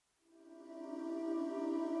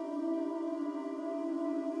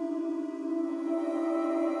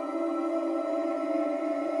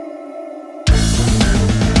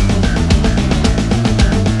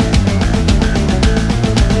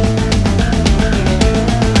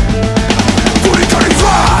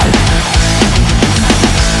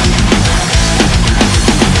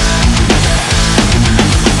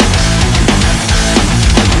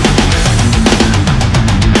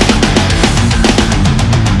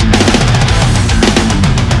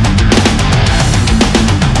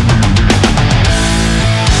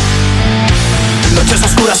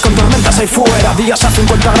casa y fuera, días a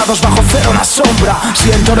 50 grados bajo cero, la sombra.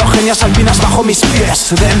 Siento orogenias alpinas bajo mis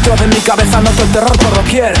pies. Dentro de mi cabeza noto el terror por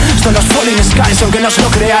doquier. Esto no es Falling Skies, aunque no os lo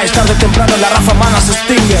creáis. Tarde o temprano la raza humana se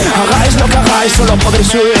extingue. Hagáis lo que hagáis, solo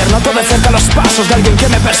podréis huir. Noto de cerca los pasos de alguien que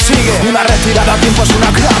me persigue. Una retirada a tiempo es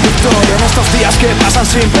una gran victoria. En estos días que pasan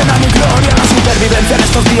sin pena ni gloria, la supervivencia en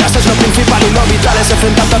estos días es lo principal. Y lo vital es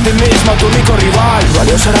enfrentarte a ti mismo, a tu único rival.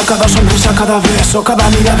 Valioso será cada sonrisa, cada beso, cada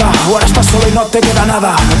mirada. Ahora estás solo y no te queda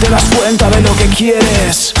nada. No te das cuenta de lo que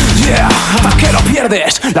quieres. Yeah, hasta que lo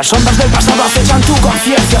pierdes. Las ondas del pasado acechan tu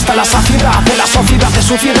conciencia hasta la saciedad de la sociedad de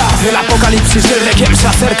suciedad. El apocalipsis y el requiem se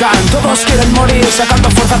acercan. Todos quieren morir sacando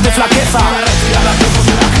fuerzas de flaqueza. La retirada a tiempo es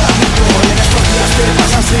una gran victoria. En estos días que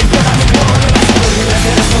pasan sin pena ni gloria, la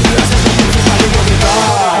supervivencia en estos días es lo principal y lo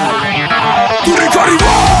vital. ¡Tu único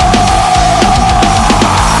rival!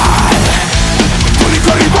 ¡Tu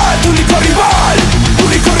único rival! ¡Tu único rival! ¡Tu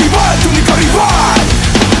único rival! ¡Tu único rival!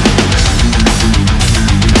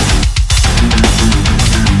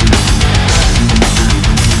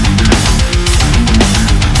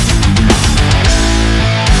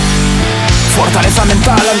 Fortaleza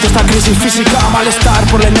mental ante esta crisis física. Malestar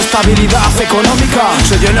por la inestabilidad económica.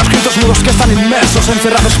 Se llenan escritos mudos que están inmersos,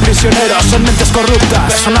 encerrados prisioneros en mentes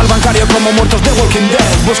corruptas. Personal bancario como muertos de Walking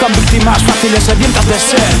Dead. Buscan víctimas fáciles, sedientas de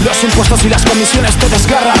sed. Los impuestos y las comisiones te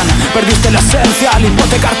desgarran. Perdiste la esencia al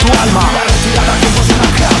hipotecar tu alma. La retirada a tiempo es una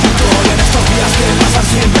gran victoria. En estos días que pasan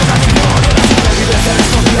sin pena ni gloria, la supervivencia en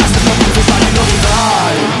estos días es lo principal y lo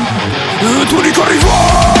vital. Tu único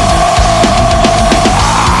rival.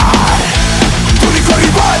 Tu único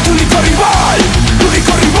rival, tu único rival, tu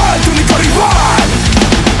único rival, tu único rival.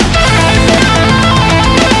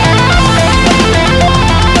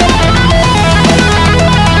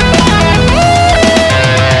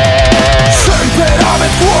 Sempre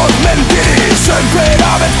avet quod mentiri, sempre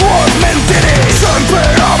avet quod mentiri, sempre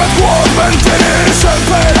avet quod mentiri,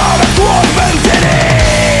 sempre avet quod mentiri.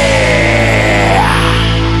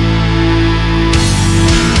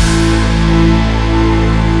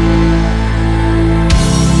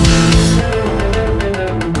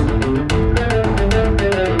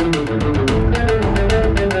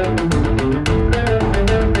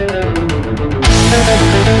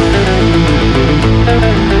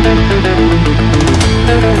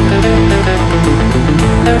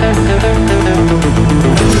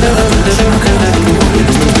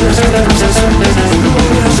 It's